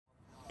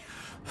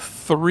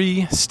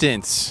3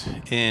 stints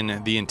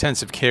in the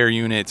intensive care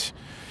unit,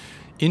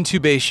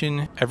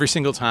 intubation every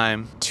single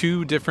time,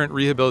 2 different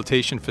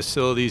rehabilitation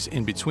facilities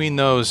in between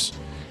those,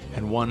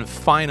 and 1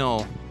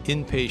 final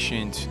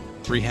inpatient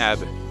rehab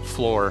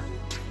floor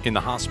in the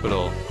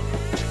hospital.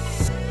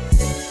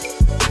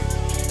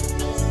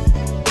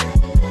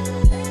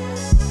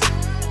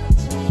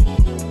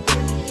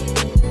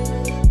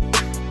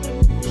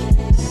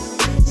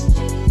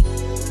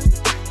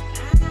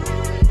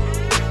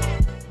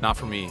 Not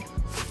for me,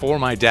 for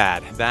my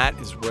dad. That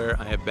is where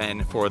I have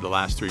been for the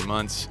last 3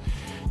 months,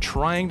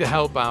 trying to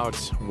help out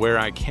where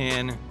I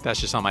can.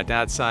 That's just on my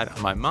dad's side.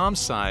 On my mom's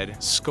side,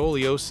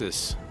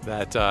 scoliosis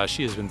that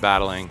she has been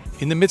battling.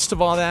 In the midst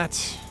of all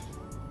that,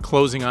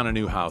 closing on a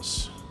new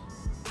house,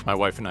 my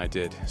wife and I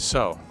did.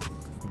 So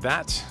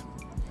that,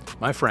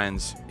 my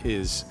friends,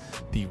 is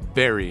the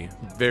very,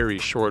 very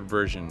short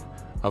version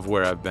of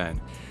where I've been.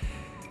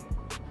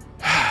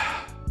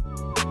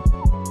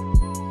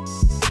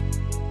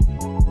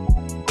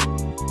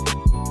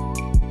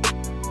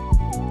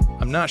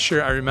 I'm not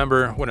sure I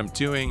remember what I'm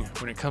doing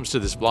when it comes to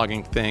this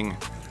vlogging thing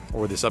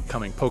or this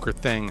upcoming poker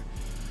thing,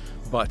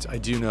 but I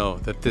do know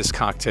that this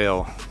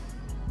cocktail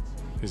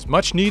is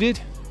much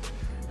needed,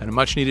 and a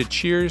much needed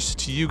cheers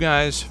to you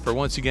guys for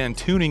once again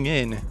tuning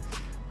in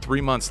 3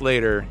 months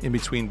later in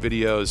between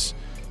videos.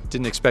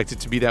 Didn't expect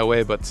it to be that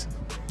way, but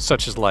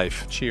such is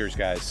life. Cheers,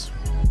 guys.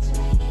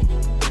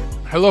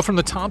 Hello from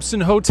the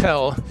Thompson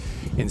Hotel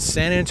in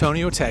San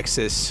Antonio,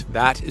 Texas.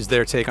 That is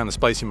their take on the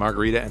spicy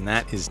margarita, and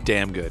that is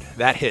damn good.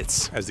 That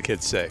hits, as the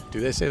kids say. Do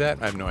they say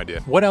that? I have no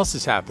idea. What else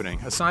is happening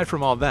aside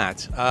from all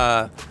that?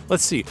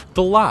 Let's see.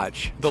 The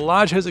Lodge. The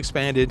Lodge has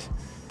expanded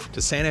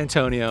to San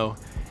Antonio,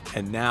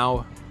 and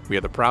now we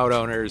are the proud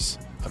owners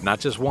of not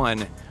just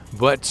 1,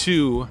 but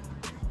 2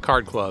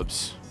 card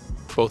clubs,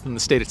 both in the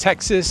state of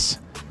Texas,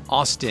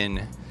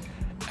 Austin,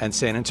 and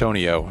San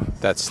Antonio.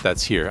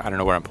 That's here. I don't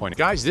know where I'm pointing.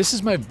 Guys, this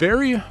is my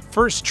very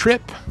first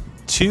trip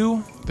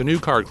to the new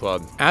card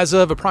club. As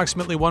of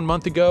approximately 1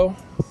 month ago,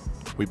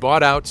 we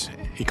bought out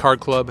a card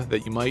club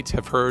that you might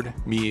have heard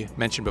me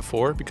mention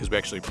before because we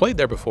actually played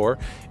there before.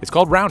 It's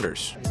called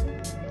Rounders.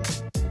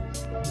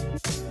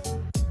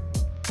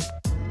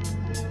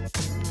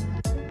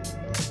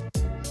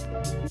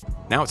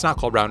 Now it's not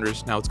called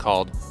Rounders, now it's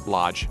called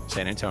Lodge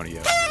San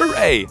Antonio.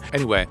 Hooray!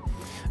 Anyway,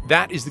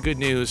 that is the good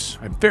news.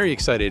 I'm very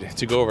excited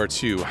to go over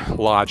to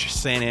Lodge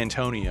San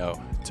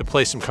Antonio to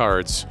play some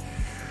cards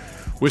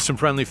with some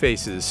friendly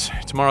faces.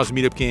 Tomorrow's a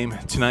meetup game.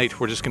 Tonight,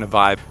 we're just gonna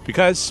vibe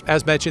because,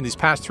 as mentioned, these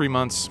past 3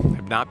 months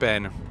have not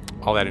been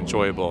all that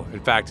enjoyable. In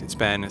fact, it's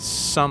been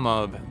some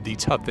of the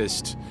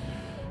toughest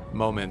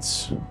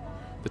moments,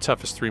 the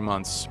toughest 3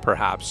 months,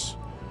 perhaps,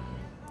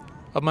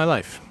 of my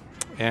life.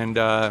 And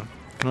I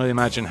can only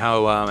imagine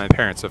how my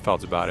parents have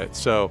felt about it.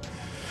 So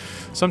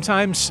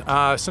sometimes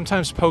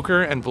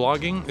poker and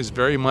vlogging is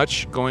very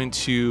much going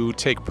to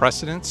take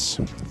precedence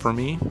for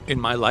me in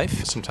my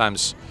life.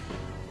 Sometimes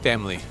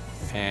family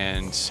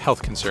and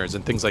health concerns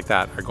and things like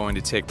that are going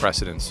to take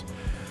precedence.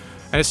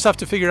 And it's tough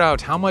to figure out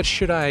how much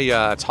should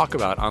I talk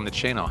about on the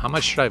channel? How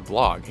much should I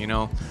vlog? You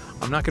know,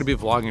 I'm not going to be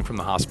vlogging from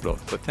the hospital,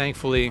 but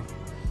thankfully,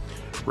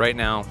 right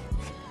now,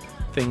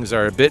 things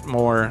are a bit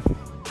more,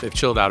 they've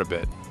chilled out a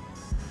bit.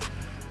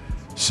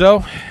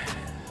 So,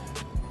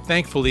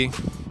 thankfully,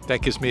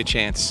 that gives me a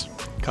chance.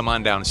 Come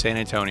on down to San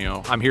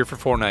Antonio. I'm here for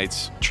 4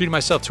 nights. Treating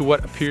myself to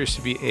what appears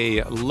to be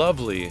a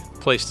lovely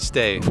place to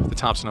stay, the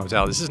Thompson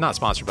Hotel. This is not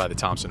sponsored by the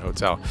Thompson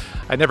Hotel.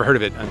 I'd never heard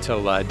of it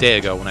until a day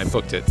ago when I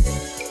booked it.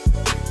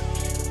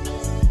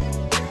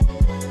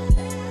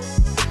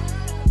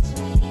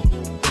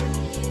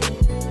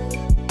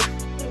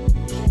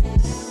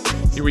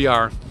 Here we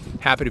are,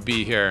 happy to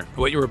be here.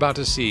 What you're about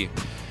to see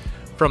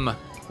from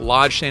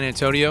Lodge San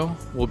Antonio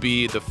will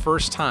be the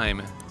first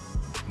time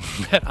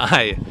that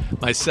I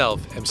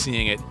myself am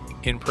seeing it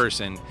in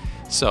person.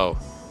 So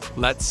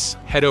let's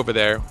head over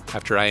there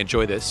after I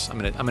enjoy this. I'm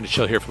gonna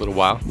chill here for a little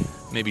while,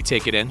 maybe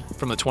take it in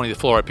from the 20th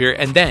floor up here,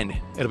 and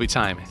then it'll be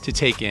time to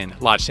take in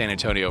Lodge San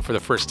Antonio for the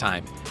first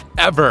time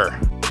ever.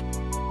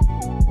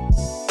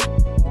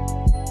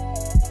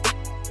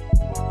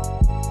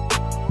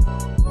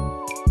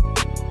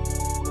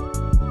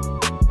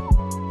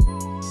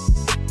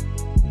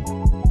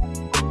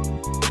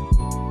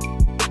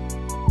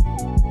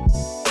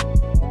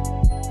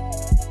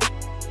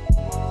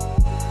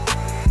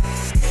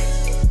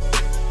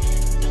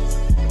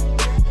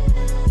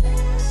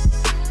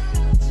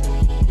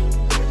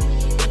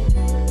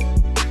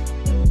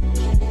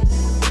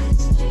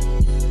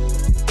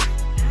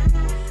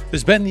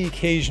 There's been the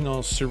occasional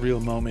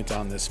surreal moment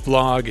on this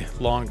vlog.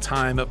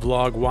 Long-time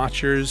vlog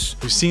watchers,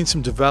 we've seen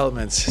some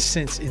developments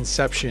since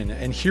inception,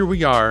 and here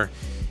we are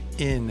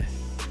in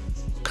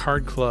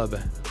Card Club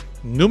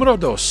Numero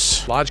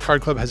Dos. Lodge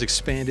Card Club has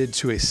expanded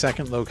to a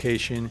second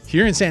location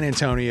here in San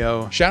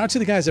Antonio. Shout out to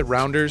the guys at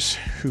Rounders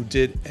who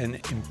did an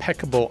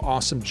impeccable,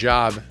 awesome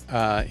job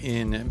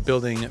in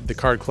building the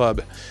card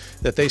club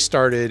that they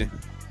started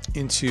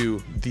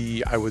into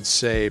the, I would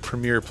say,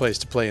 premier place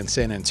to play in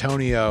San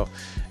Antonio.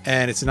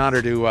 and it's an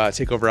honor to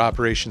take over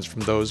operations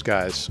from those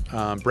guys.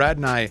 Brad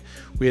and I,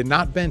 we had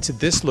not been to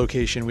this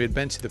location. We had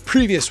been to the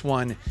previous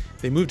one.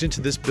 They moved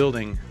into this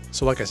building.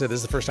 So like I said, this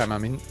is the first time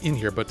I'm in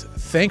here, but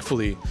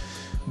thankfully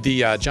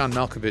the John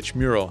Malkovich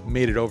mural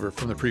made it over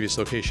from the previous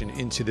location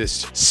into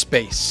this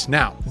space.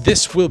 Now,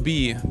 this will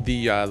be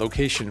the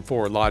location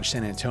for Lodge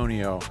San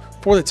Antonio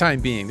for the time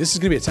being. This is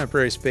gonna be a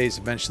temporary space.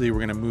 Eventually we're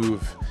gonna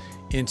move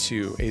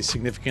into a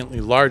significantly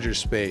larger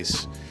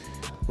space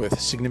with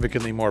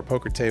significantly more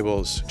poker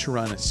tables to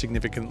run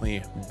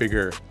significantly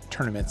bigger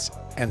tournaments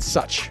and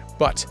such.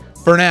 But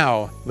for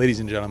now, ladies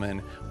and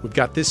gentlemen, we've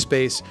got this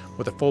space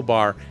with a full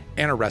bar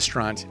and a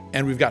restaurant,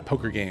 and we've got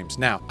poker games.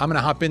 Now, I'm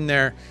gonna hop in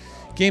there.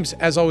 Games,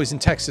 as always in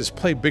Texas,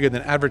 play bigger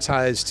than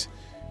advertised.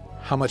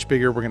 How much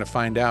bigger, we're gonna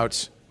find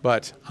out.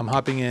 But I'm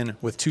hopping in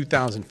with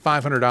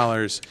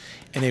 $2,500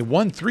 in a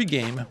 1-3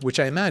 game, which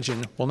I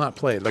imagine will not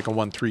play like a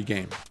 1-3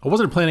 game. I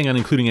wasn't planning on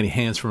including any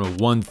hands from a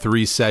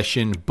 1-3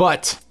 session,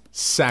 but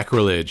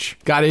sacrilege.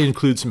 Gotta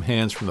include some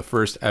hands from the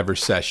first ever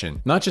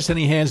session. Not just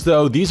any hands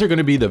though, these are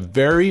gonna be the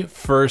very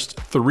first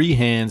 3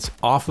 hands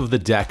off of the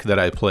deck that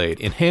I played.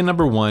 In hand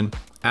number 1,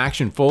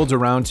 action folds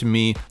around to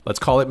me, let's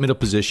call it middle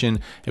position,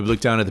 and we look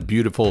down at the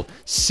beautiful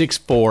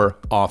 6-4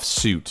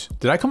 offsuit.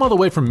 Did I come all the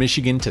way from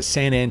Michigan to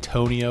San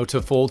Antonio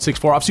to fold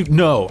 6-4 offsuit?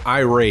 No, I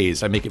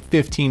raise. I make it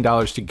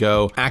 $15 to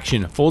go.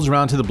 Action folds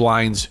around to the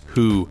blinds,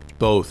 who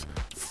both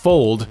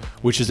fold,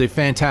 which is a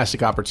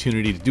fantastic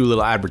opportunity to do a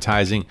little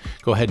advertising.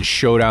 Go ahead and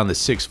show down the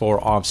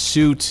 6-4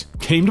 offsuit.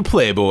 Came to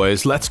play,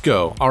 boys. Let's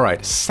go. All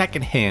right,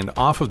 second hand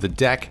off of the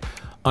deck.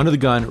 Under the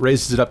gun,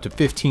 raises it up to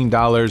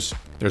 $15.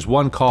 There's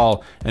one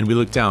call, and we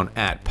look down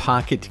at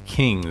pocket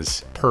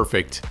kings.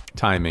 Perfect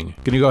timing.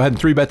 Gonna go ahead and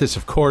 3-bet this,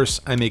 of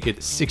course. I make it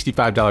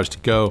 $65 to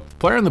go.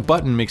 Player on the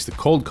button makes the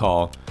cold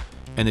call,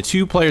 and the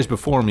 2 players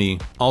before me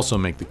also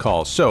make the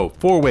call. So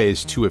 4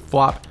 ways to a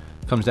flop.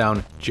 Comes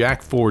down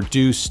Jack 4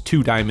 deuce,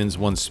 2 diamonds,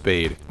 1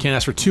 spade. Can't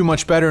ask for too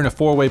much better in a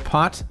 4-way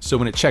pot, so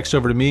when it checks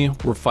over to me,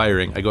 we're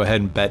firing. I go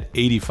ahead and bet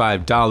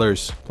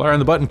 $85. Player on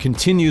the button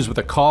continues with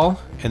a call,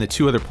 and the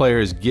 2 other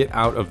players get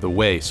out of the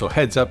way. So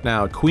heads up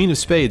now, Queen of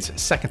spades,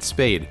 second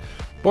spade.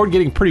 Board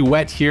getting pretty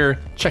wet here.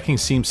 Checking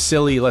seems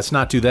silly, let's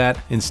not do that.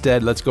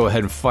 Instead, let's go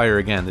ahead and fire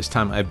again. This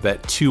time I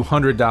bet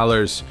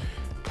 $200.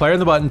 Player on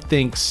the button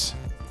thinks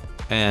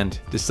and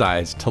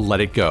decides to let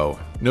it go.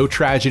 No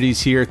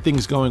tragedies here,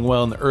 things going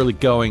well in the early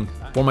going.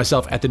 For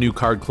myself at the new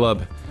card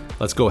club,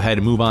 let's go ahead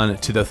and move on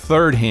to the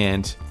third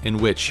hand, in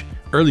which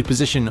early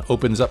position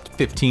opens up to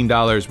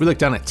 $15. We look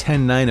down at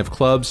 10-9 of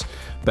clubs.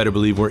 Better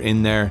believe we're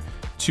in there.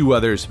 2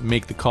 others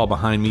make the call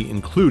behind me,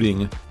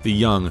 including the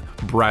young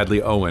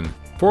Bradley Owen.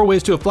 4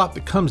 ways to a flop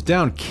that comes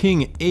down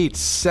King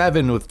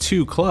 8-7 with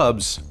 2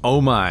 clubs.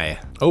 Oh my.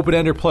 Open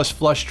ender plus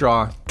flush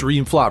draw.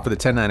 Dream flop for the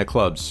 10-9 of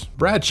clubs.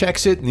 Brad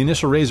checks it, and the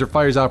initial raiser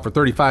fires out for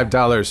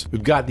 $35.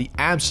 We've got the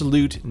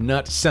absolute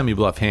nut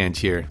semi-bluff hand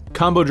here.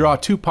 Combo draw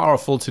too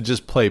powerful to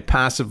just play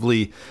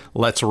passively.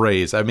 Let's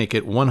raise. I make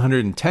it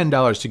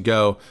 $110 to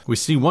go. We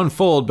see 1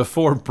 fold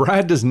before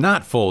Brad does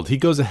not fold. He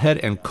goes ahead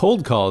and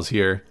cold calls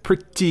here.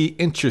 Pretty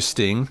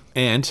interesting.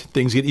 And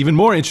things get even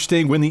more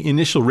interesting when the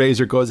initial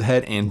raiser goes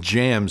ahead and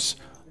jams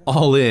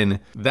all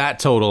in. That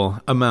total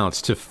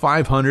amounts to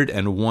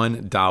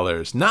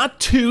 $501. Not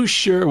too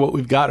sure what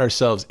we've got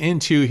ourselves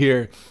into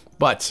here,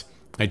 but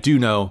I do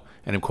know,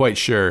 and I'm quite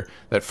sure,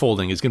 that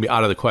folding is going to be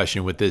out of the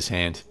question with this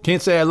hand.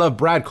 Can't say I love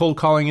Brad cold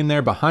calling in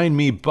there behind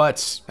me,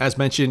 but as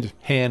mentioned,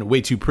 hand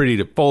way too pretty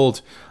to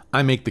fold.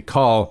 I make the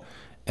call,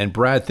 and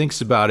Brad thinks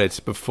about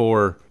it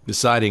before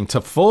deciding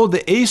to fold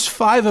the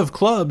ace-5 of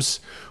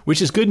clubs,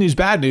 which is good news,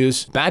 bad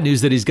news. Bad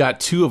news that he's got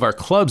 2 of our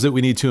clubs that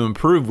we need to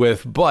improve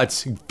with,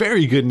 but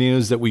very good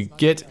news that we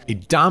get a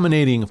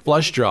dominating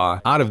flush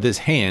draw out of this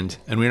hand,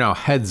 and we're now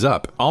heads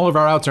up. All of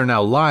our outs are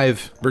now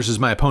live versus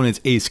my opponent's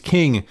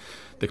ace-king.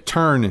 The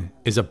turn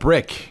is a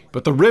brick,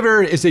 but the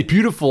river is a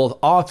beautiful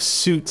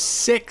offsuit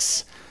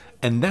 6,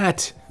 and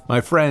that,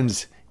 my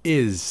friends,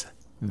 is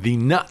the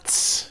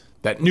nuts.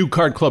 That new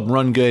card club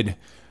run good,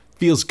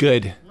 feels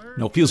good.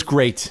 No, feels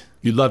great.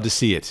 You'd love to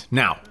see it.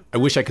 Now, I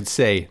wish I could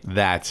say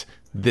that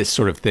this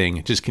sort of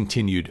thing just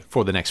continued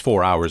for the next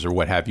 4 hours or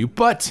what have you,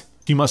 but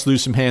you must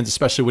lose some hands,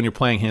 especially when you're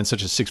playing hands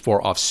such as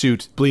 6-4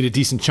 offsuit. Bleed a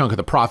decent chunk of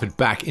the profit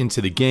back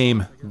into the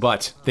game,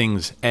 but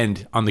things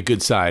end on the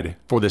good side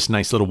for this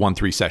nice little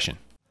 1-3 session.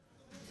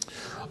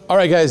 All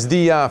right, guys,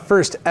 the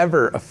first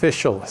ever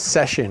official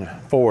session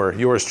for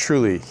yours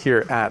truly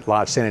here at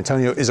Lodge San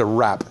Antonio is a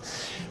wrap.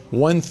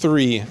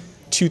 1-3,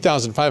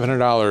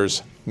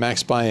 $2,500.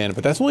 Max buy-in,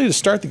 but that's only to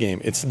start the game.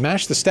 It's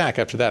match the stack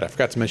after that. I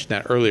forgot to mention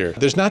that earlier.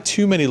 There's not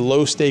too many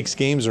low stakes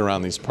games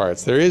around these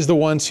parts. There is the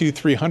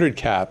 1-2-300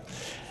 cap.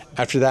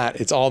 After that,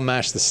 it's all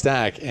match the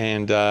stack,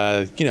 and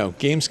you know,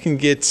 games can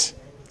get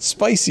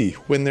spicy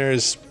when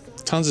there's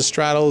tons of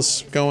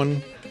straddles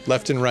going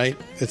left and right,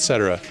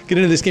 etc. Get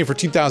into this game for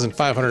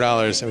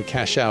 $2,500, and we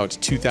cash out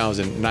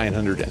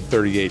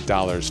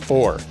 $2,938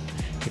 for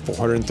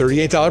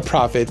 $438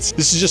 profits.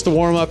 This is just the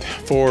warm up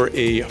for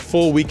a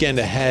full weekend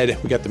ahead.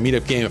 We got the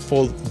meetup game, a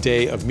full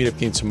day of meetup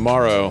game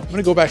tomorrow. I'm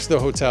gonna go back to the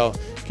hotel,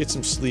 get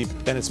some sleep,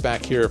 then it's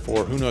back here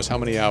for who knows how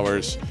many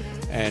hours,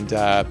 and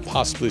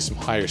possibly some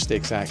higher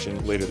stakes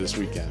action later this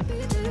weekend.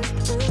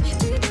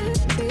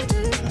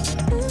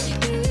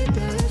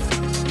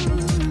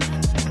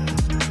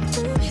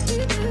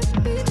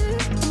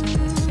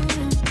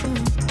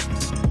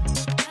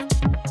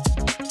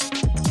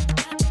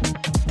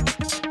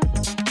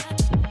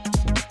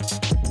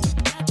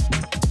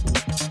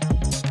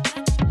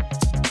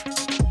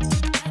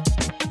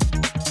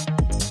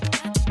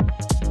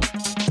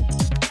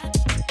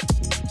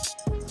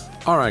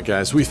 All right,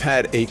 guys, we've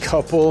had a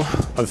couple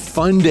of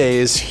fun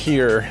days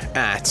here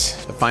at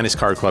the finest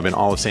card club in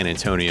all of San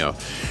Antonio.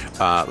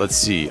 Let's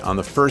see, on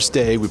the first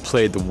day, we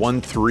played the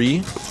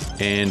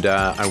 1-3, and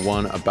I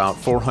won about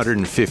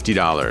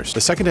 $450.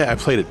 The second day, I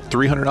played a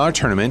 $300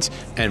 tournament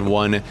and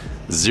won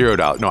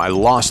 $0. No, I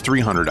lost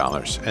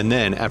 $300. And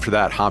then after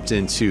that, hopped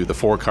into the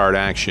 4-card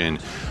action.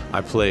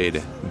 I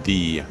played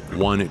the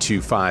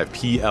 1-2-5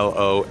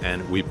 PLO,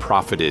 and we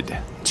profited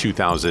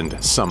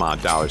 2,000 some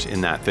odd dollars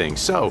in that thing.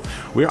 So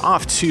we're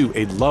off to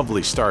a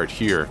lovely start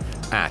here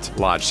at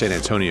Lodge San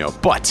Antonio.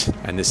 But,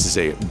 and this is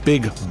a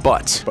big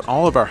but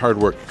all of our hard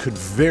work could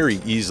very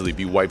easily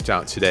be wiped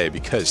out today,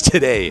 because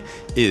today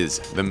is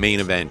the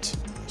main event,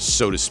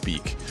 so to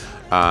speak.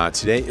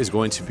 Today is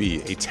going to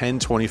be a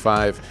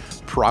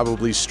 10-25,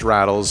 probably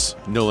straddles,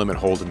 no limit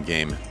hold'em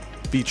game,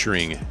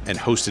 featuring and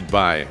hosted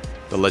by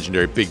the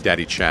legendary Big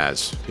Daddy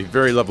Chaz, a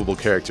very lovable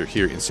character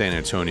here in San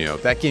Antonio.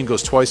 That game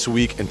goes twice a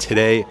week, and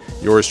today,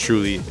 yours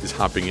truly is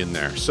hopping in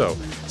there. So,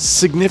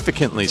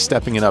 significantly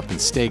stepping it up in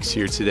stakes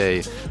here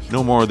today.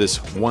 No more of this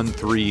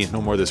 1-3, no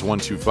more of this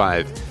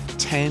 1-2-5.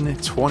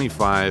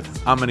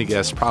 10-25, I'm gonna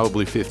guess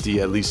probably 50,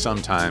 at least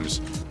sometimes.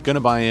 Gonna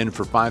buy in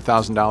for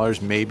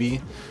 $5,000, maybe.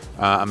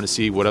 I'm gonna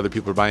see what other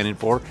people are buying in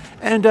for,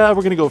 and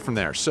we're gonna go from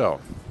there. So,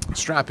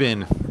 strap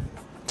in.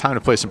 Time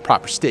to play some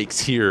proper stakes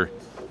here,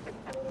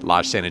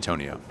 Lodge San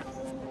Antonio.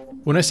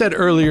 When I said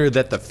earlier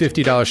that the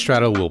 $50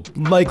 straddle will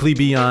likely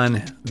be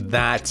on,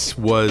 that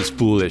was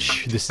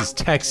foolish. This is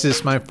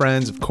Texas, my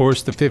friends. Of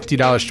course, the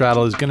 $50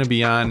 straddle is going to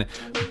be on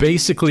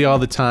basically all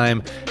the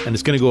time, and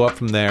it's going to go up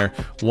from there.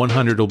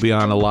 100 will be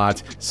on a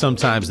lot,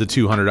 sometimes the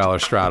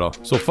 $200 straddle.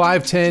 So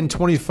 5, 10,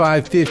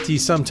 25, 50,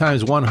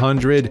 sometimes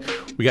 100.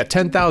 We got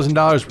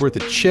 $10,000 worth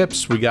of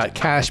chips. We got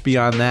cash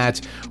beyond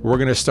that. We're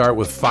going to start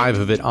with 5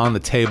 of it on the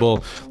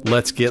table.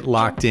 Let's get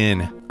locked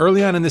in.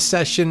 Early on in this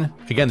session,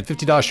 again, the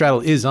 $50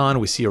 straddle is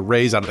on. We see a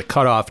raise out of the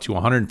cutoff to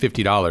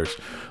 $150.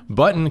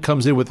 Button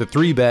comes in with a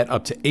 3-bet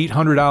up to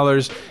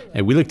 $800,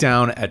 and we look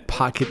down at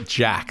pocket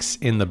jacks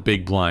in the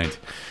big blind.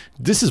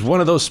 This is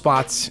one of those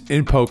spots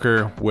in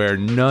poker where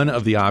none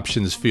of the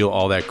options feel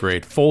all that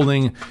great.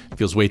 Folding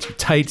feels way too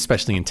tight,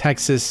 especially in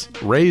Texas.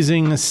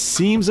 Raising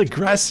seems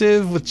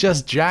aggressive with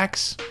just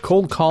jacks.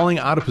 Cold calling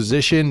out of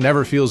position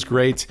never feels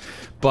great,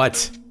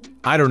 but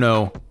I don't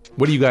know.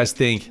 What do you guys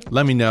think?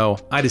 Let me know.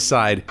 I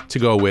decide to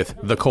go with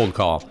the cold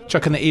call.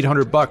 Chuck in the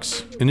 800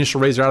 bucks.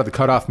 Initial raiser out of the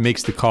cutoff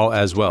makes the call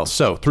as well.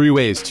 So 3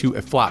 ways to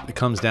a flop. It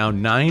comes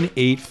down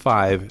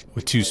 9-8-5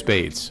 with 2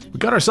 spades. We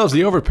got ourselves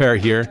the overpair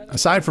here.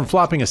 Aside from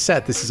flopping a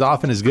set, this is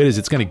often as good as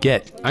it's gonna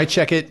get. I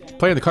check it,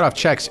 player on the cutoff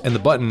checks, and the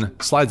button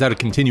slides out a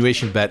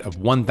continuation bet of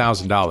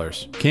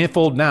 $1,000. Can't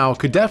fold now.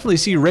 Could definitely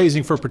see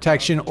raising for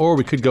protection, or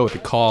we could go with the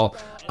call.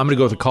 I'm gonna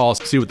go with the call,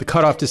 see what the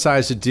cutoff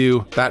decides to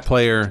do. That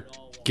player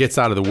gets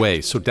out of the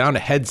way. So down to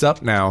heads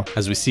up now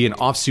as we see an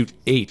offsuit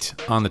 8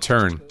 on the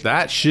turn.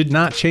 That should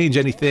not change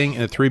anything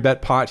in a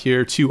 3-bet pot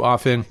here too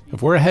often.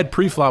 If we're ahead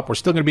pre-flop, we're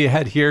still going to be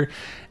ahead here.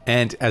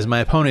 And as my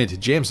opponent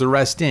jams the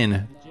rest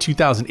in,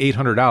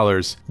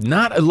 $2,800.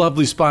 Not a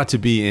lovely spot to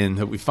be in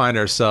that we find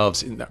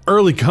ourselves in the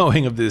early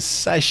going of this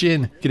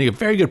session. Getting a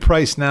very good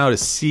price now to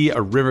see a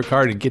river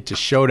card and get to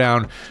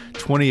showdown.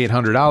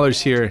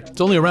 $2,800 here.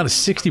 It's only around a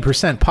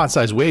 60% pot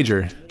size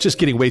wager. Just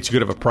getting way too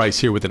good of a price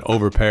here with an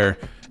overpair.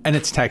 And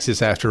it's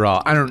Texas after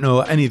all. I don't know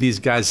any of these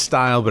guys'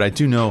 style, but I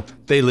do know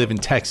they live in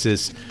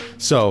Texas.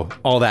 So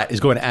all that is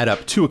going to add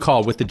up to a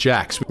call with the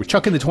jacks. We're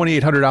chucking the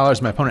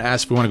 $2,800. My opponent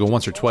asks if we want to go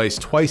once or twice.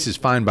 Twice is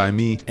fine by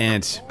me.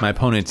 And my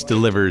opponent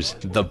delivers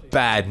the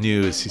bad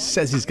news. He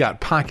says he's got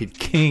pocket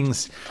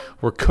kings.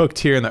 We're cooked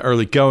here in the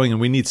early going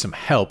and we need some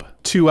help.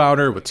 2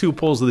 outer with 2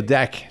 pulls of the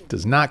deck.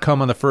 Does not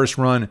come on the first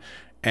run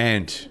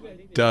and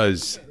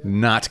does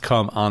not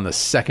come on the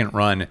second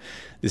run.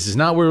 This is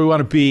not where we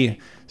want to be.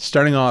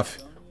 Starting off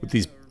with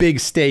these big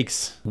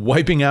stakes,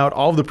 wiping out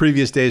all of the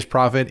previous day's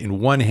profit in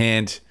one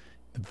hand,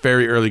 the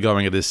very early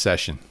going of this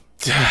session.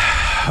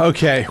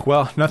 Okay,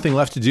 well, nothing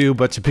left to do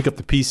but to pick up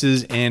the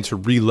pieces and to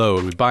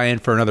reload. We buy in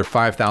for another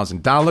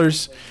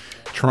 $5,000,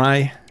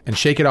 try and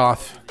shake it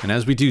off. And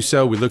as we do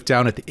so, we look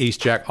down at the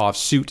ace-jack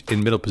offsuit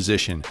in middle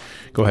position.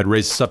 Go ahead,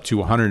 raise this up to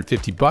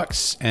 150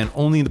 bucks, and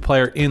only the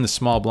player in the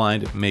small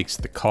blind makes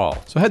the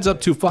call. So heads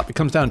up to a flop, it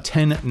comes down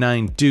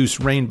 10-9 deuce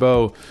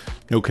rainbow.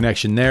 No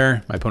connection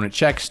there. My opponent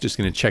checks, just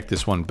gonna check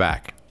this one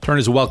back. Turn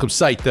is a welcome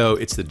sight though.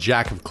 It's the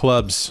Jack of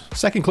clubs.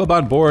 Second club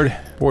on board.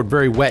 Board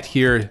very wet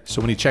here.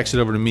 So when he checks it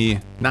over to me,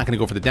 not gonna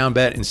go for the down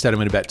bet. Instead, I'm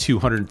gonna bet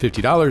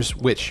 $250,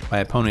 which my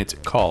opponent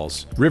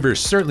calls. River is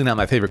certainly not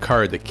my favorite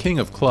card, the king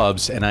of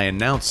clubs, and I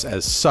announce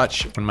as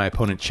such when my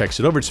opponent checks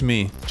it over to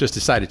me. Just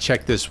decide to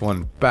check this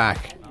one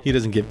back. He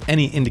doesn't give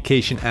any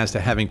indication as to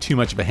having too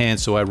much of a hand,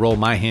 so I roll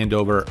my hand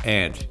over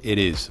and it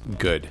is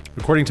good.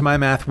 According to my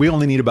math, we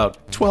only need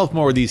about 12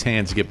 more of these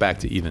hands to get back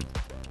to even.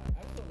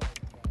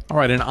 All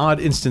right, an odd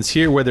instance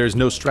here where there's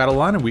no straddle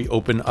line, and we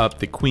open up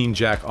the Queen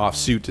Jack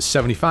offsuit to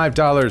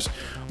 $75.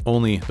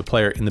 Only the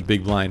player in the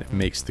big blind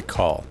makes the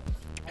call.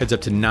 Heads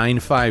up to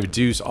 9-5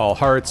 deuce, all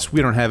hearts.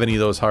 We don't have any of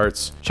those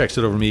hearts. Checks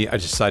it over me, I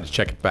just decide to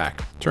check it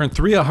back. Turn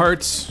 3 of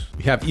hearts.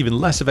 We have even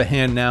less of a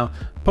hand now.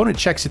 Opponent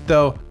checks it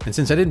though, and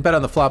since I didn't bet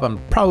on the flop, I'm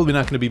probably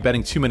not going to be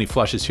betting too many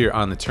flushes here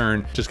on the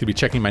turn. Just going to be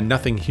checking my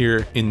nothing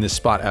here in this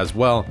spot as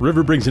well.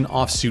 River brings an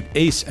offsuit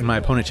ace, and my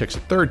opponent checks a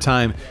third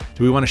time.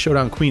 Do we want to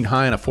showdown queen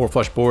high on a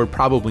 4-flush board?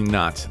 Probably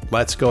not.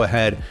 Let's go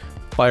ahead,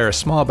 fire a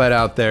small bet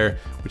out there,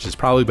 which is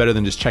probably better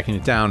than just checking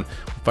it down.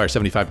 Fire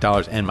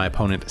 $75, and my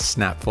opponent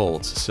snap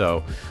folds.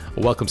 So a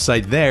welcome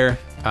sight there.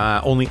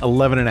 Only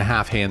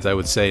 11.5 hands, I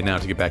would say, now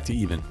to get back to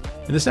even.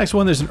 In this next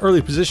one, there's an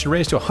early position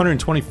raised to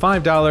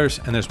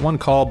 $125, and there's one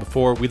call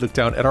before we look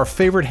down at our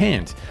favorite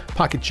hand,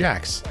 pocket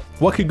jacks.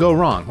 What could go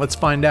wrong? Let's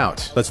find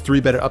out. Let's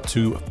 3-bet it up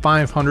to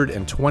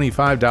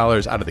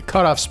 $525 out of the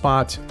cutoff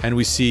spot, and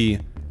we see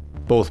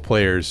both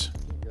players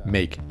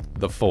make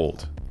the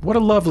fold. What a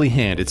lovely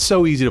hand. It's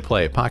so easy to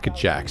play, pocket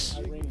jacks.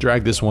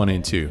 Drag this one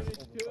in too.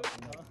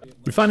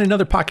 We find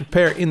another pocket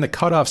pair in the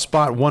cutoff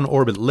spot one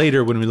orbit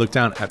later when we look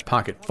down at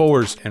pocket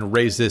fours and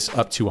raise this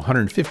up to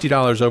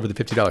 $150 over the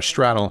 $50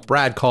 straddle.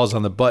 Brad calls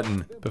on the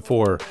button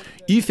before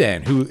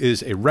Ethan, who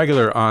is a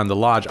regular on the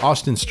Lodge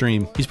Austin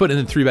stream. He's putting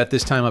in the 3-bet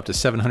this time up to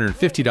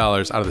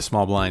 $750 out of the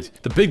small blind.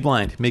 The big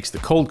blind makes the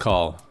cold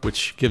call,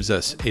 which gives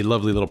us a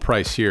lovely little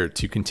price here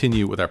to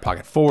continue with our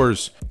pocket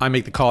fours. I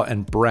make the call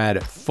and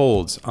Brad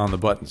folds on the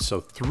button. So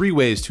 3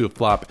 ways to a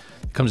flop.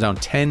 Comes down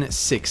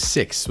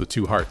 10-6-6 with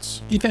 2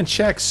 hearts. Ethan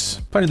checks,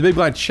 putting the big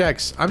blind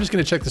checks. I'm just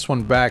gonna check this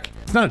one back.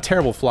 It's not a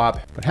terrible flop,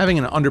 but having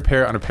an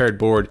underpair on a paired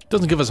board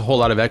doesn't give us a whole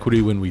lot of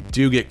equity when we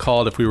do get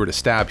called if we were to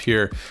stab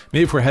here.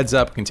 Maybe if we're heads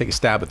up, we can take a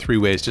stab with 3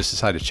 ways, just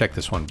decide to check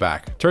this one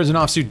back. Turns an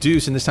offsuit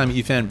deuce, and this time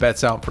Ethan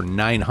bets out for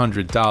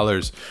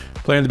 $900.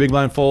 Player in the big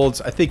blind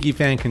folds. I think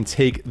Ethan can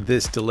take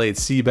this delayed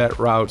c-bet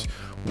route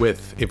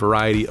with a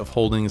variety of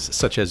holdings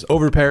such as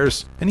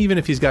overpairs, and even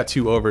if he's got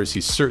 2 overs,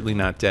 he's certainly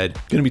not dead.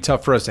 Gonna be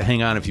tough for us to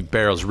hang on if he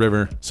barrels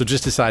river, so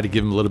just decide to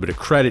give him a little bit of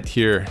credit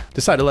here.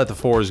 Decide to let the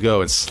 4s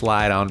go and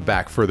slide on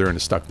back further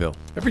into Stuckville.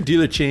 Every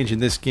dealer change in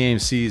this game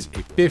sees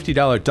a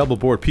 $50 double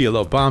board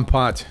PLO bomb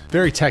pot,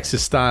 very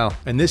Texas style,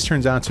 and this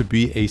turns out to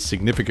be a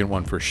significant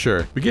one for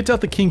sure. We get dealt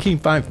the King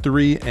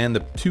 5-3, and the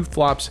 2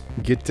 flops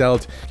get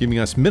dealt, giving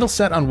us middle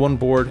set on one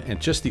board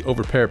and just the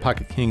overpair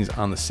pocket kings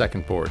on the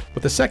second board.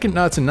 With the second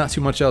nuts and not too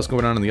much else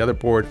going on the other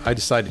board, I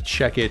decide to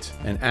check it,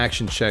 and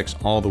action checks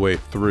all the way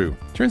through.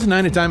 Turns a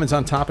 9 of diamonds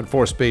on top and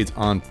 4 spades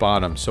on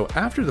bottom. So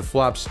after the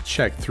flops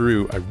check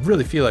through, I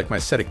really feel like my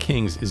set of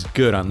kings is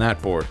good on that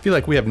board. I feel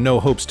like we have no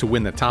hopes to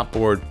win the top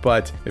board,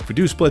 but if we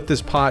do split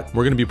this pot,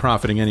 we're going to be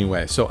profiting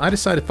anyway. So I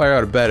decide to fire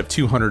out a bet of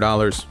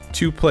 $200.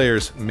 2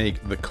 players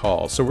make the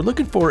call. So we're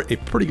looking for a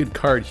pretty good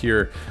card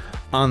here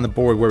on the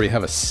board where we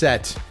have a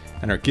set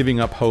and are giving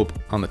up hope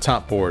on the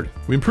top board.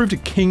 We improved to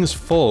kings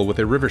full with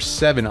a river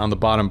 7 on the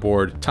bottom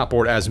board. Top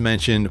board, as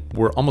mentioned,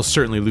 we're almost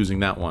certainly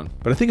losing that one.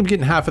 But I think I'm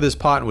getting half of this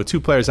pot, and with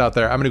 2 players out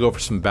there, I'm gonna go for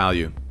some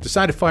value.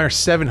 Decide to fire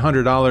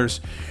 $700,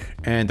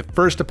 and the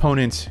first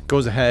opponent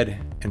goes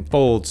ahead and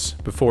folds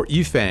before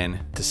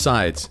Ethan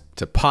decides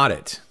to pot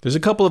it. There's a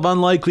couple of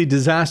unlikely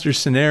disaster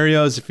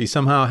scenarios. If he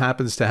somehow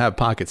happens to have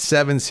pocket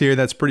 7s here,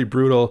 that's pretty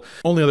brutal.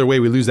 Only other way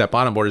we lose that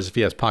bottom board is if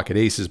he has pocket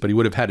aces, but he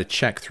would have had to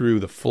check through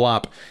the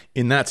flop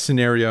in that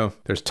scenario.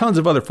 There's tons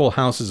of other full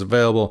houses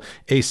available.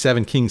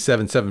 A7, King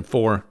 7,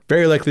 7-4.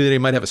 Very likely that he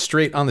might have a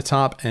straight on the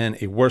top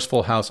and a worse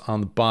full house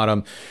on the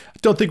bottom.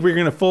 Don't think we're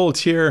gonna fold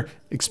here.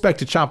 Expect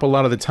to chop a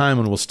lot of the time,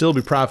 and we'll still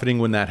be profiting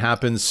when that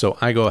happens. So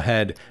I go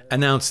ahead,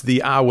 announce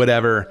the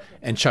whatever,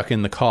 and chuck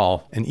in the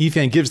call. And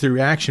Ethan gives the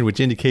reaction, which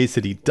indicates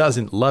that he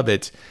doesn't love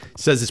it.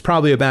 Says it's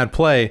probably a bad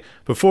play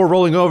before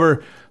rolling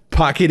over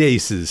pocket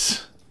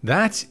aces.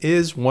 That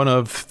is one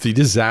of the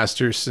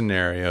disaster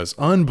scenarios.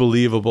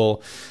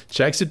 Unbelievable.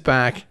 Checks it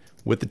back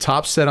with the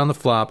top set on the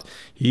flop.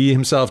 He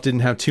himself didn't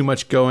have too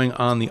much going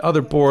on the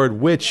other board,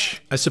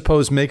 which I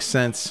suppose makes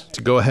sense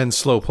to go ahead and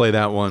slow play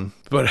that one.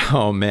 But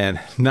oh man,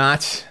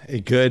 not a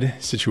good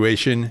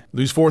situation.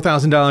 Lose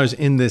 $4,000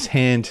 in this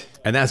hand,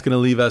 and that's gonna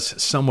leave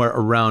us somewhere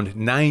around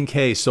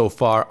 9K so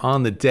far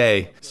on the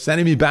day,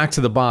 sending me back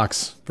to the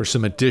box for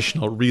some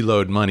additional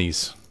reload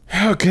monies.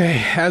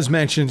 Okay, as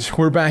mentioned,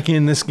 we're back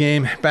in this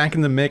game, back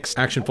in the mix.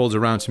 Action folds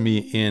around to me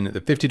in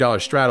the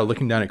 $50 straddle,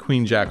 looking down at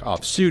Queen Jack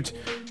offsuit.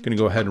 Gonna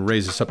go ahead and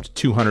raise this up to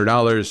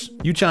 $200.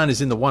 Yuchan is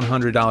in the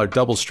 $100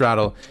 double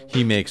straddle.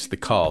 He makes the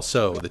call.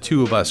 So the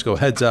two of us go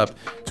heads up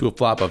to a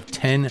flop of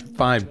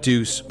 10-5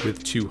 deuce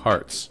with 2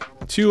 hearts.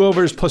 2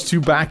 overs plus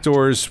 2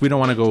 backdoors. We don't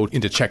want to go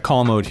into check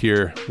call mode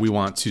here. We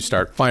want to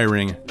start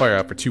firing, fire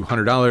out for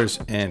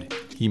 $200, and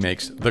he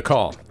makes the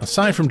call.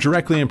 Aside from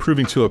directly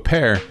improving to a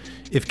pair,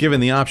 if given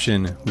the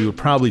option, we would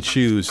probably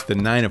choose the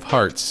 9 of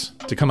hearts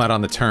to come out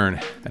on the turn,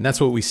 and that's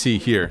what we see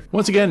here.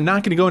 Once again,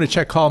 not gonna go into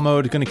check call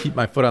mode, gonna keep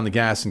my foot on the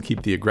gas and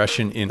keep the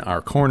aggression in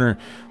our corner.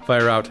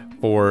 Fire out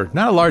for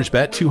not a large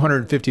bet,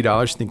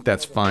 $250, think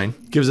that's fine.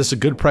 Gives us a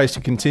good price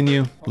to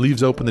continue,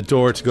 leaves open the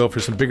door to go for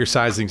some bigger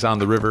sizings on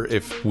the river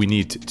if we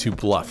need to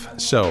bluff.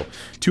 So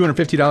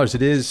 $250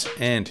 it is,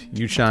 and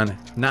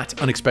Yuchan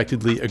not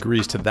unexpectedly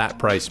agrees to that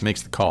price,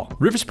 makes the call.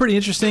 River's pretty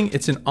interesting.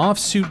 It's an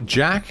offsuit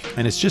jack,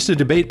 and it's just a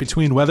debate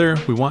between whether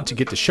we want to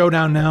get to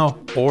showdown now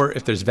or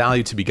if there's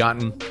value to be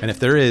gotten, and if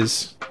there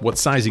is, what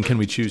sizing can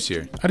we choose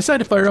here? I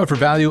decided to fire out for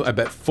value. I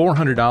bet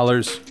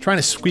 $400, trying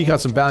to squeak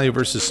out some value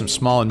versus some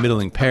small and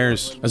middling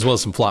pairs, as well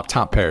as some flop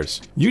top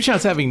pairs.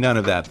 Yuchan's having none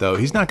of that though.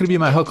 He's not gonna be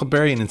my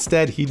huckleberry, and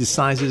instead he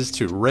decides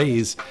to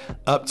raise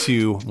up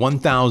to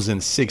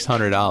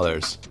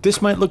 $1,600.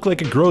 This might look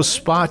like a gross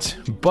spot,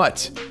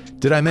 but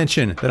did I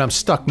mention that I'm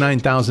stuck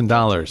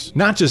 $9,000?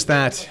 Not just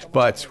that,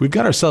 but we've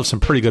got ourselves some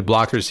pretty good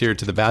blockers here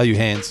to the value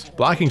hands.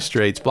 Blocking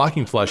straights,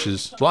 blocking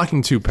flushes,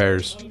 blocking 2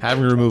 pairs,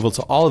 having removal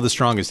to all of the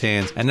strongest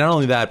hands. And not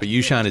only that, but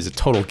Yuchan is a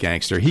total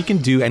gangster. He can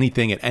do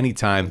anything at any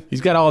time.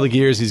 He's got all the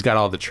gears, he's got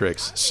all the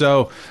tricks.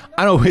 So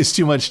I don't waste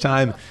too much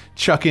time.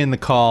 Chuck in the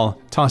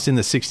call, toss in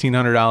the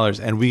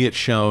 $1,600, and we get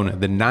shown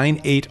the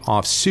 9-8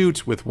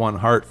 offsuit with 1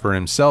 heart for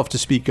himself to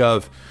speak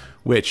of,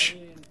 which,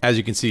 as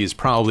you can see, is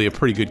probably a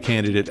pretty good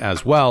candidate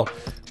as well,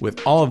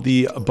 with all of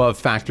the above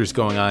factors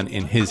going on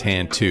in his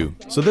hand too.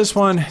 So this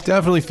one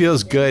definitely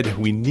feels good.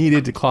 We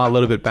needed to claw a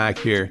little bit back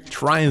here,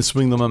 try and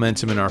swing the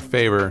momentum in our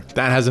favor.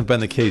 That hasn't been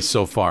the case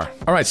so far.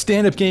 All right,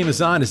 stand-up game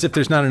is on, as if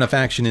there's not enough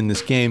action in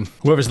this game.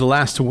 Whoever's the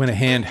last to win a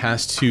hand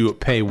has to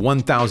pay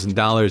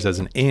 $1,000 as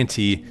an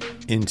ante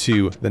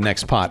into the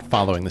next pot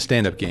following the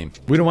stand-up game.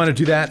 We don't want to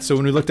do that, so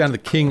when we look down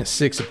at the king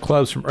 6 of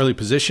clubs from early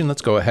position,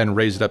 let's go ahead and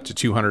raise it up to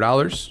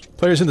 $200.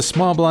 Players in the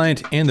small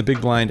blind and the big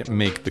blind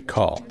make the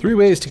call. 3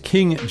 ways to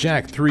king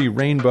jack 3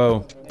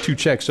 rainbow. 2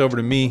 checks over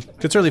to me.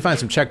 Could certainly find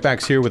some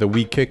checkbacks here with a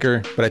weak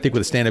kicker, but I think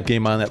with a stand-up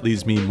game on, that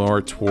leads me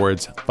more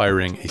towards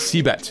firing a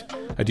c-bet.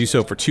 I do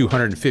so for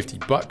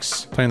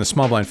 $250. Player in the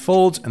small blind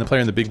folds, and the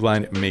player in the big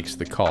blind makes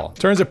the call.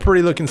 Turns a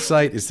pretty looking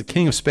sight. It's the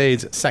king of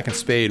spades, 2nd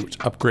spade, which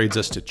upgrades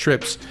us to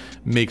trips,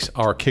 makes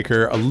our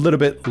kicker a little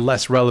bit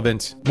less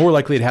relevant, more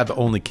likely to have the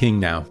only king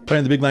now. Player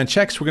in the big blind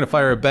checks, we're gonna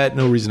fire a bet.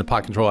 No reason to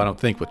pot control, I don't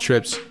think, with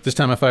trips. This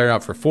time I fire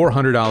out for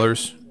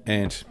 $400,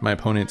 and my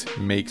opponent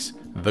makes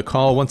the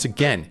call once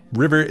again.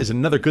 River is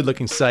another good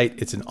looking sight.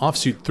 It's an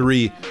offsuit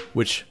 3,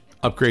 which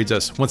upgrades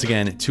us once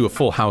again to a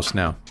full house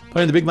now.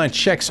 Player in the big blind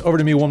checks over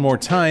to me one more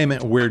time.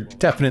 We're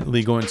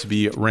definitely going to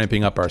be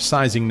ramping up our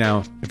sizing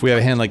now. If we have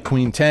a hand like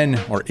Queen 10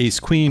 or Ace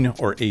Queen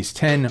or Ace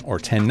 10 or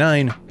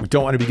 10-9, we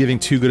don't want to be giving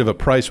too good of a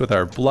price with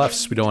our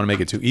bluffs. We don't want to make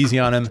it too easy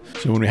on him.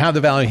 So when we have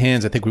the value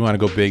hands, I think we want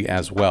to go big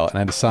as well. And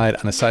I decide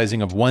on a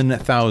sizing of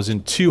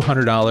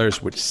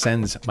 $1,200, which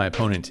sends my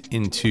opponent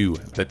into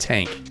the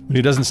tank. When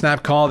he doesn't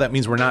snap call, that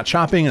means we're not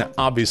chopping. And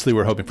obviously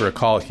we're hoping for a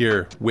call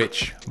here,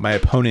 which my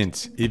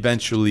opponent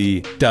eventually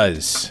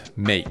does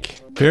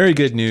make. Very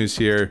good news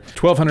here.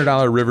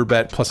 $1,200 river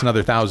bet plus another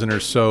 1,000 or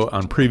so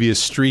on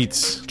previous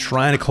streets.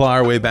 Trying to claw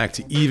our way back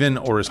to even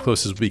or as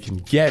close as we can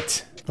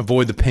get.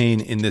 Avoid the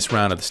pain in this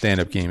round of the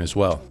stand-up game as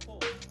well.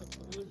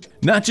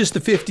 Not just the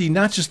 50,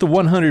 not just the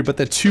 100, but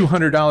the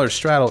 $200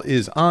 straddle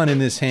is on in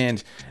this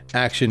hand.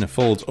 Action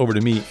folds over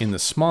to me in the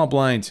small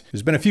blind.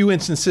 There's been a few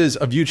instances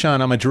of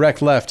Yuchan on my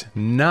direct left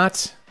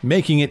not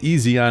making it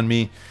easy on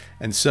me.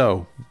 And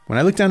so when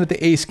I look down at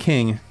the ace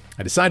king,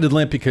 I decided to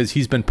limp because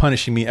he's been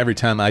punishing me every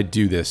time I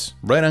do this.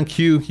 Right on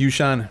cue,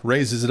 Yuchan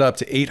raises it up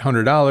to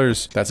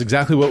 $800. That's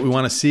exactly what we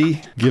want to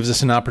see. Gives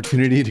us an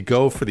opportunity to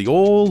go for the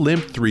old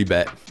limp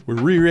 3-bet. We're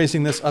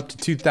re-raising this up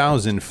to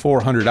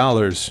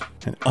 $2,400.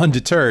 And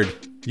undeterred,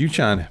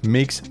 Yuchan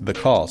makes the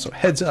call. So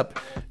heads up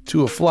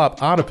to a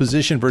flop out of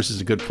position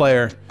versus a good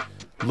player.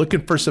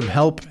 Looking for some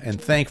help,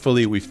 and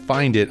thankfully we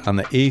find it on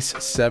the ace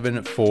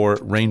 7-4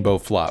 rainbow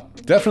flop.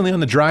 Definitely on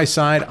the dry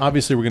side.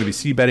 Obviously we're going to be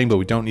c-betting, but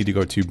we don't need to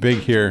go too big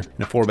here.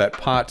 In a 4-bet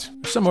pot,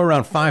 somewhere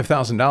around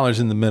 $5,000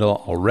 in the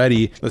middle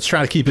already. Let's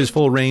try to keep his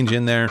full range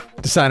in there.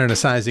 Decide on a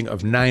sizing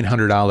of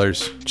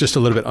 $900, just a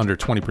little bit under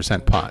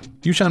 20% pot.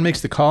 Yuchan makes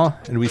the call,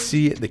 and we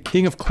see the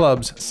king of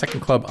clubs, 2nd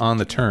club on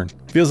the turn.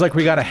 Feels like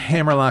we got a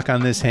hammerlock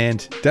on this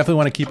hand. Definitely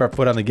want to keep our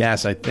foot on the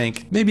gas, I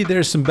think. Maybe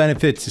there's some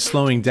benefit to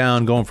slowing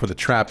down, going for the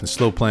trap and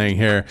slow playing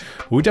here.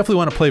 But we definitely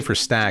want to play for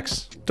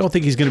stacks. Don't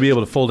think he's going to be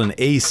able to fold an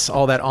ace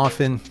all that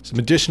often. Some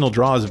additional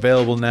draws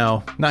available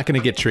now. Not going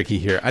to get tricky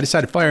here. I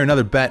decided to fire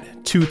another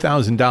bet,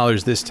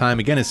 $2,000 this time.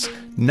 Again, it's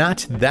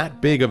not that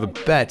big of a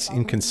bet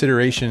in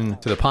consideration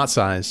to the pot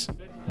size.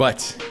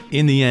 But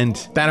in the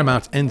end, that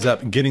amount ends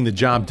up getting the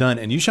job done.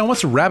 And Yushan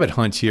wants to rabbit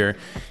hunt here.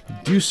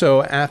 Do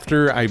so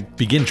after I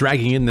begin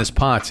dragging in this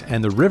pot.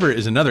 And the river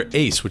is another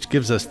ace, which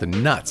gives us the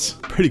nuts.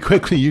 Pretty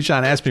quickly,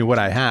 Yushan asked me what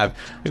I have.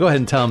 I go ahead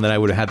and tell him that I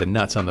would have had the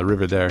nuts on the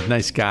river there.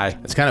 Nice guy.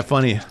 It's kind of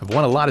funny. I've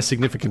won a lot of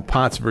significant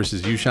pots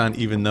versus Yushan,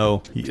 even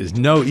though he is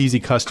no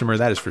easy customer,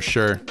 that is for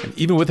sure. And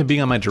even with him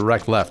being on my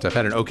direct left, I've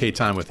had an okay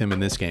time with him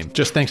in this game.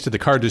 Just thanks to the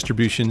card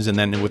distributions. And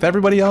then with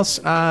everybody else,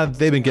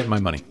 they've been getting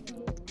my money.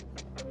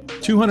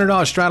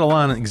 $200 straddle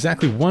on,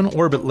 exactly one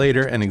orbit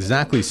later, and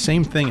exactly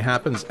same thing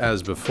happens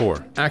as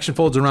before. Action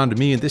folds around to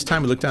me, and this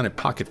time we look down at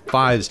pocket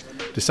fives,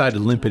 decide to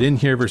limp it in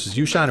here versus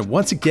Yushan, and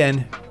once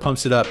again,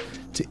 pumps it up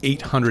to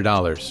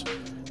 $800. I'm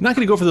not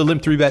going to go for the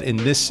limp 3-bet in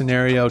this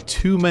scenario.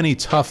 Too many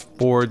tough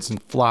boards and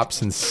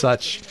flops and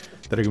such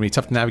that are going to be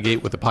tough to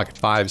navigate with the pocket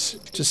fives.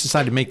 Just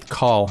decided to make the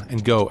call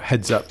and go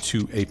heads up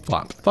to a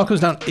flop. Flop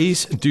goes down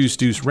ace, deuce,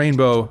 deuce,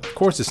 rainbow. Of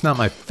course, it's not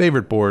my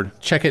favorite board.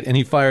 Check it, and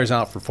he fires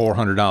out for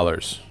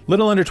 $400.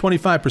 Little under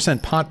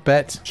 25% pot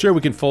bet. Sure,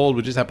 we can fold.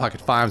 We just have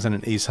pocket fives on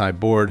an ace high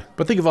board.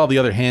 But think of all the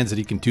other hands that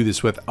he can do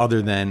this with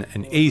other than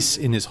an ace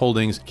in his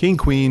holdings. King,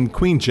 queen,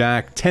 queen,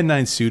 jack,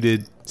 10-9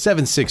 suited,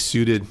 7-6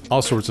 suited,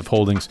 all sorts of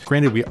holdings.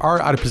 Granted, we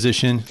are out of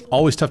position.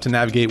 Always tough to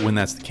navigate when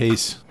that's the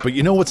case. But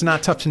you know what's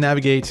not tough to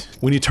navigate?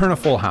 When you turn a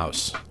full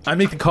house. I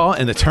make the call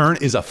and the turn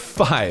is a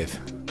 5.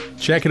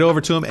 Check it over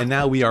to him, and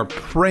now we are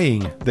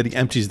praying that he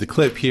empties the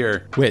clip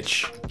here,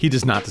 which he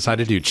does not decide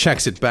to do.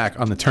 Checks it back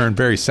on the turn,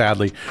 very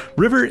sadly.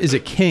 River is a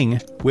king,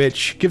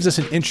 which gives us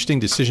an interesting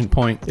decision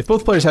point. If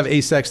both players have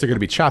ace-x, they're going to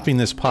be chopping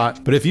this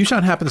pot. But if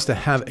Yushan happens to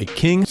have a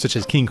king, such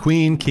as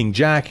king-queen,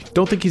 king-jack,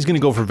 don't think he's going to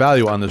go for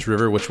value on this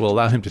river, which will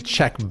allow him to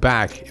check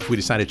back if we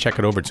decide to check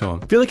it over to him.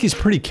 I feel like he's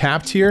pretty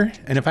capped here,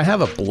 and if I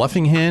have a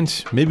bluffing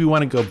hand, maybe we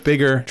want to go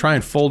bigger, try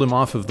and fold him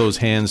off of those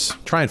hands,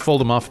 try and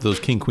fold him off of those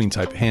king-queen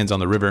type hands on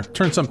the river,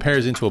 turn some pairs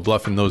into a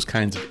bluff in those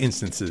kinds of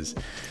instances.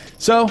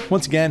 So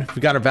once again,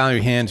 we got our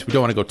value hand. We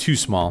don't want to go too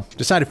small.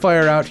 Decide to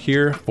fire out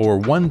here for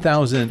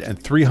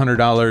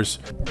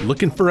 $1,300.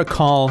 Looking for a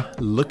call,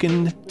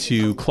 looking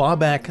to claw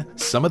back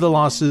some of the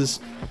losses,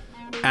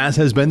 as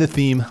has been the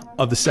theme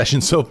of the session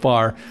so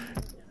far.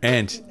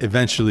 And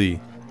eventually,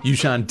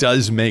 Yushan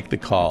does make the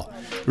call.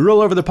 We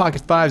roll over the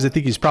pocket fives. I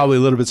think he's probably a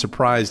little bit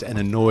surprised and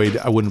annoyed.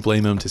 I wouldn't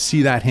blame him to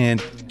see that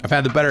hand. I've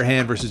had the better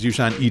hand versus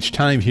Yushan each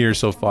time here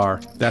so far.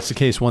 If that's the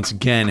case once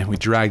again, we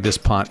drag this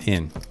pot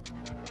in.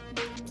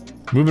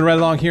 Moving right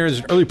along here is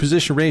an early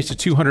position raise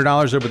to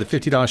 $200 over the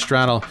 $50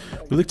 straddle.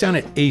 We look down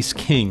at ace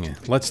king.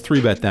 Let's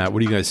 3-bet that. What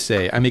do you guys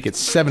say? I make it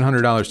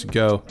 $700 to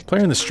go.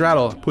 Player in the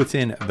straddle puts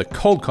in the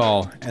cold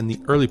call, and the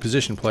early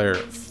position player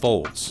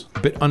folds. A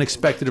bit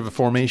unexpected of a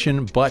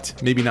formation, but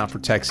maybe not for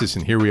Texas,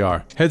 and here we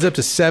are. Heads up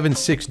to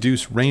 7-6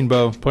 deuce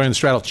rainbow. Player in the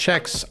straddle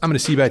checks. I'm going to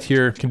c-bet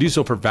here. Can do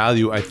so for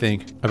value, I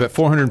think. I bet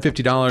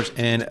 $450,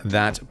 and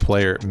that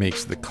player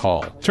makes the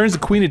call. Turns the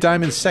queen of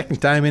diamonds, second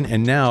diamond,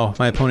 and now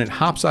my opponent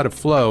hops out of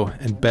flow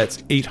and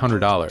bets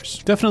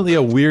 $800. Definitely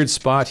a weird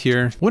spot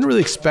here. Wouldn't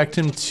really expect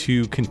him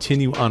to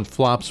continue on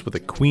flops with a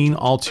queen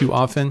all too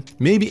often.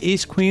 Maybe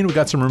ace queen, we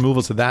got some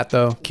removal to that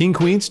though. King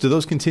queens, do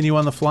those continue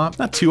on the flop?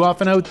 Not too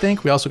often, I would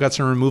think. We also got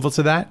some removal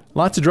to that.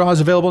 Lots of draws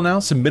available now,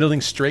 some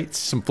middling straights,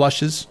 some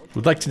flushes.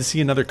 Would like to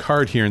see another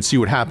card here and see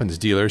what happens,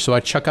 dealer. So I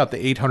chuck out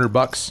the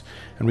 $800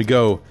 and we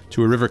go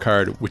to a river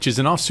card, which is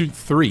an offsuit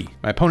 3.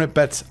 My opponent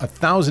bets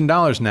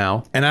 $1,000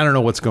 now, and I don't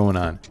know what's going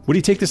on. Would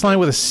he take this line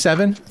with a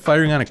 7,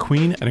 firing on a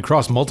queen and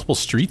across multiple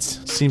streets?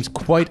 Seems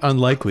quite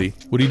unlikely.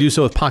 Would he do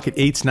so with pocket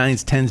 8s,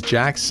 9s, 10s,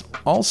 jacks?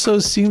 Also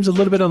seems a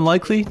little bit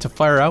unlikely to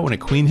fire out when a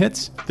queen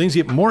hits. Things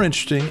get more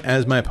interesting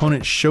as my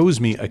opponent shows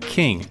me a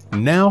king.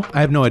 Now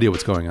I have no idea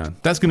what's going on.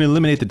 That's going to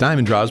eliminate the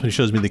diamond draws when he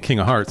shows me the king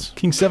of hearts.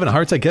 King 7 of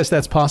hearts, I guess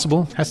that's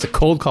possible. Has to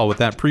cold call with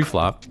that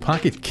pre-flop.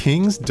 Pocket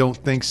kings, don't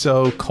think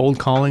so. Cold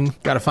calling,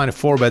 gotta find a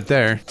 4-bet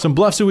there. Some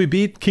bluffs that we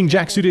beat. King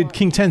jack suited,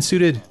 king 10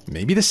 suited.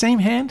 Maybe the same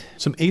hand?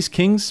 Some ace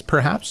kings,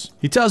 perhaps?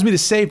 He tells me to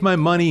save my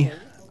money.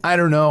 I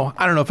don't know.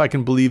 I don't know if I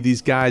can believe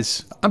these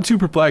guys. I'm too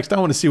perplexed. I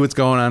want to see what's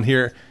going on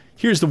here.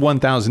 Here's the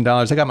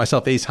 $1,000. I got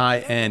myself ace high,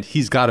 and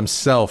he's got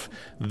himself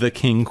the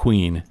king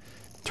queen.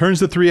 Turns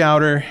the 3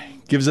 outer,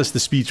 gives us the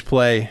speech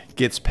play,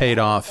 gets paid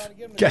off.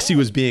 Guess he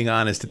was being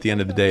honest at the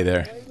end of the day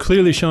there.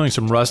 Clearly showing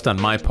some rust on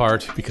my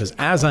part, because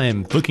as I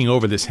am looking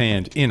over this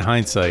hand in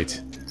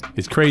hindsight,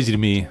 it's crazy to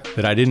me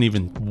that I didn't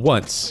even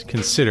once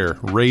consider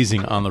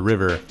raising on the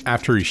river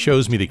after he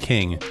shows me the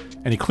king.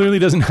 And he clearly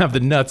doesn't have the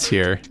nuts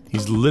here.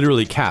 He's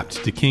literally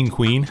capped to king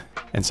queen,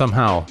 and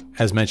somehow,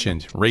 as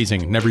mentioned,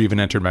 raising never even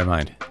entered my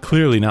mind.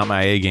 Clearly not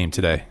my A game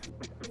today.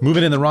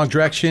 Moving in the wrong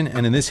direction,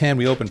 and in this hand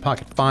we open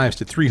pocket 5s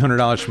to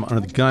 $300 from under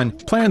the gun.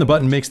 Player on the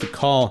button makes the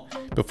call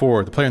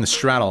before the player in the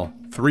straddle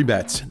 3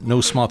 bets, no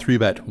small 3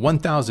 bet,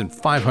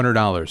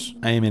 $1,500.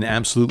 I am in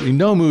absolutely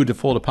no mood to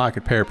fold a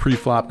pocket pair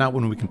pre-flop, not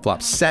when we can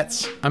flop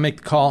sets. I make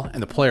the call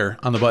and the player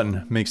on the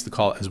button makes the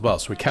call as well.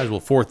 So a casual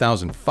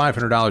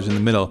 $4,500 in the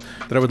middle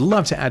that I would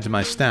love to add to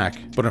my stack,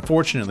 but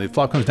unfortunately the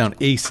flop comes down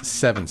ace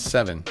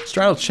 7-7.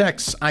 Straddle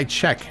checks, I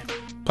check.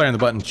 Player on the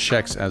button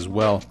checks as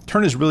well.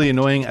 Turn is really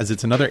annoying as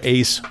it's another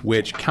ace,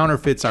 which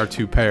counterfeits our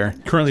 2 pair.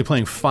 Currently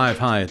playing 5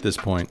 high at this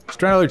point.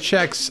 Straddler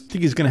checks. I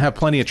think he's gonna have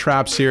plenty of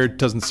traps here.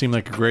 Doesn't seem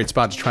like a great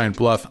spot to try and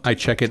bluff. I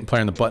check it, and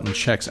player on the button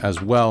checks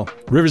as well.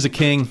 River's a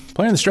king.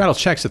 Player on the straddle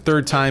checks a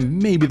 3rd time.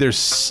 Maybe there's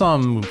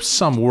some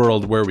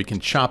world where we can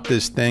chop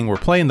this thing. We're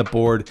playing the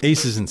board.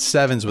 Aces and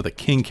 7s with a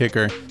king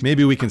kicker.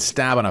 Maybe we can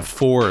stab on a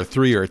 4 or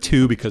 3 or a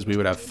 2 because we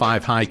would have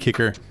 5 high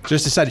kicker.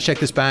 Just decided to check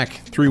this back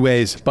 3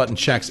 ways. Button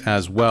checks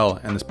as well.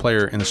 And this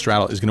player in the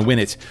straddle is going to win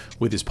it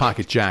with his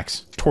pocket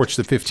jacks. Torch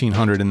the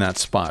 1500 in that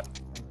spot.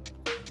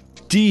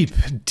 Deep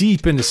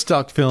into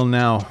Stuckville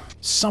now.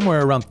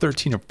 Somewhere around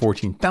 13 or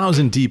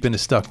 14,000 deep into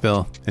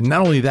Stuckville. And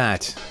not only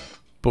that,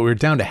 but we're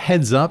down to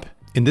heads up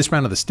in this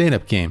round of the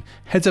stand-up game.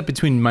 Heads up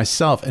between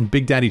myself and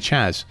Big Daddy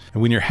Chaz.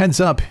 And when you're heads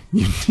up,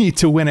 you need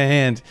to win a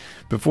hand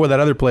before that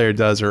other player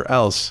does, or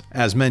else,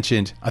 as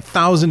mentioned, a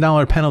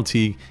 $1,000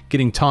 penalty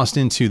getting tossed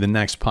into the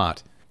next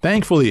pot.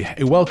 Thankfully,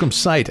 a welcome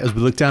sight as we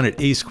look down at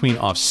ace-queen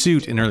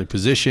offsuit in early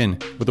position.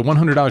 With the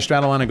 $100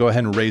 straddle on, I go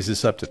ahead and raise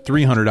this up to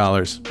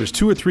 $300. There's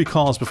 2 or 3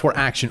 calls before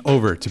action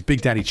over to Big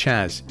Daddy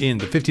Chaz in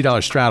the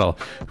 $50 straddle,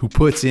 who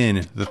puts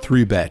in the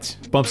 3 bet.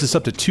 Bumps this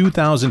up to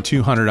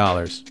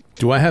 $2,200.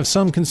 Do I have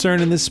some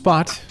concern in this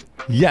spot?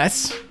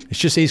 Yes. It's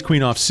just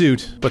ace-queen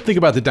offsuit, but think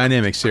about the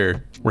dynamics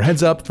here. We're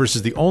heads up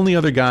versus the only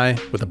other guy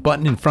with a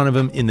button in front of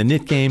him in the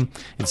nit game.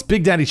 It's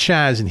Big Daddy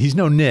Chaz, and he's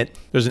no nit.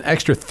 There's an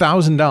extra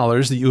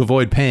 $1,000 that you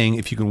avoid paying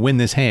if you can win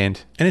this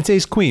hand. And it's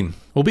ace-queen.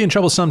 We'll be in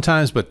trouble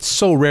sometimes, but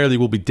so rarely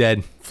we'll be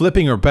dead.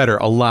 Flipping or better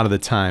a lot of the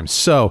time.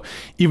 So,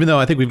 even though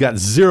I think we've got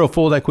 0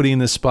 fold equity in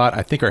this spot,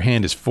 I think our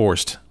hand is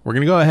forced. We're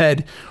gonna go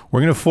ahead.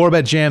 We're gonna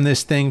 4-bet jam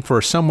this thing for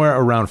somewhere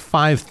around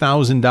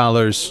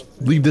 $5,000.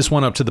 Leave this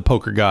one up to the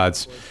poker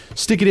gods.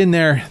 Stick it in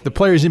there. The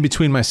players in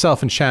between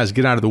myself and Chaz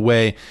get out of the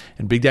way,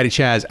 and Big Daddy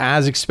Chaz,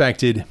 as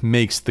expected,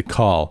 makes the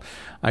call.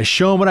 I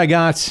show him what I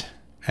got,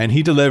 and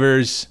he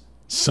delivers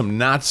some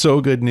not so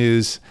good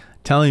news,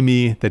 telling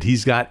me that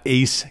he's got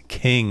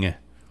ace-king.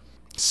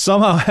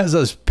 Somehow has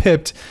us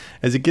pipped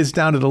as it gets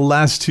down to the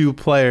last 2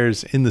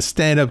 players in the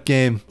stand-up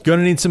game.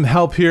 Gonna need some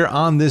help here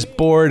on this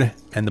board,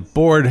 and the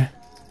board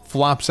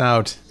flops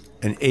out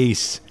an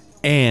ace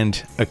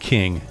and a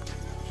king.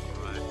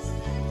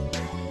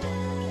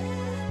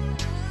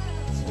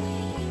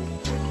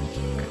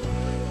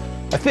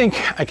 I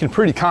think I can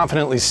pretty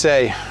confidently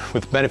say,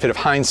 with the benefit of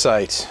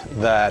hindsight,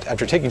 that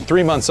after taking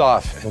 3 months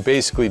off and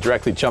basically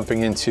directly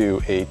jumping into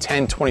a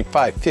 10,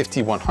 25,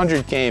 50,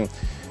 100 game,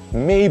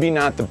 maybe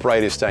not the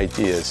brightest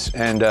ideas.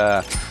 And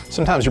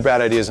sometimes your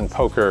bad ideas in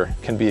poker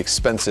can be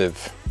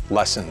expensive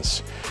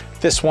lessons.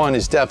 This one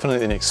is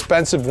definitely an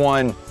expensive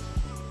one,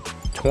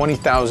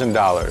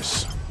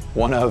 $20,000.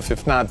 One of,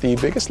 if not the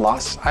biggest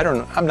loss,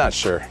 I'm not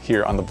sure,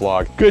 here on the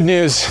blog. Good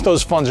news,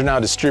 those funds are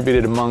now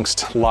distributed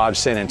amongst Lodge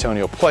San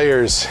Antonio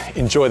players.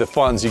 Enjoy the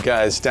funds, you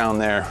guys down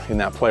there in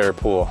that player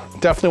pool.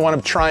 Definitely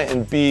want to try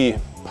and be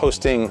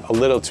posting a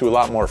little to a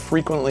lot more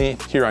frequently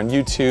here on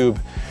YouTube.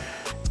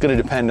 It's gonna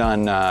depend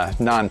on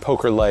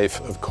non-poker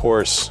life, of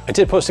course. I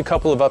did post a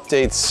couple of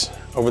updates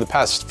over the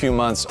past few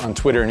months on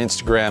Twitter and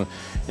Instagram,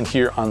 and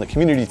here on the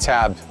community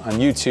tab on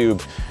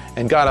YouTube,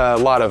 and got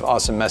a lot of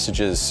awesome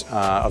messages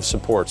of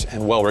support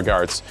and well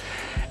regards.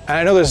 And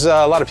I know there's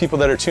a lot of people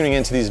that are tuning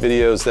into these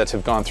videos that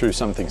have gone through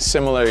something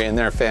similar in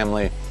their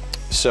family.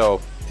 So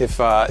if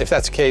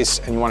that's the case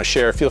and you want to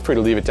share, feel free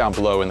to leave it down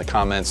below in the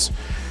comments.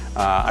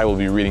 I will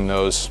be reading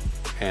those,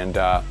 and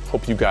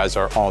hope you guys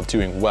are all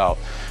doing well.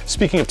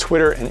 Speaking of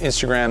Twitter and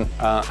Instagram,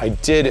 I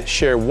did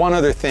share one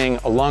other thing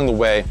along the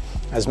way.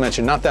 As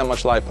mentioned, not that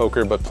much live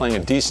poker, but playing a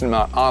decent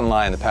amount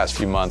online the past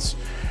few months.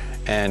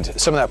 And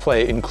some of that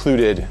play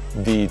included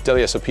the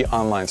WSOP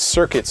Online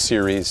Circuit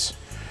series,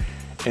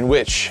 in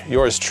which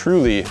yours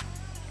truly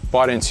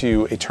bought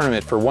into a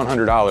tournament for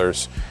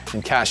 $100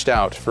 and cashed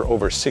out for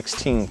over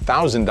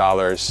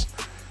 $16,000,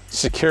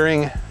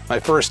 securing my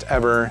first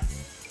ever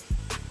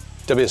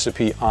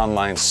WSOP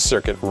Online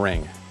Circuit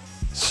ring.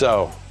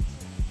 So,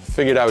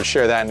 figured I would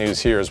share that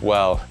news here as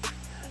well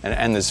and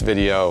end this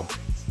video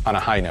on a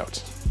high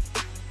note.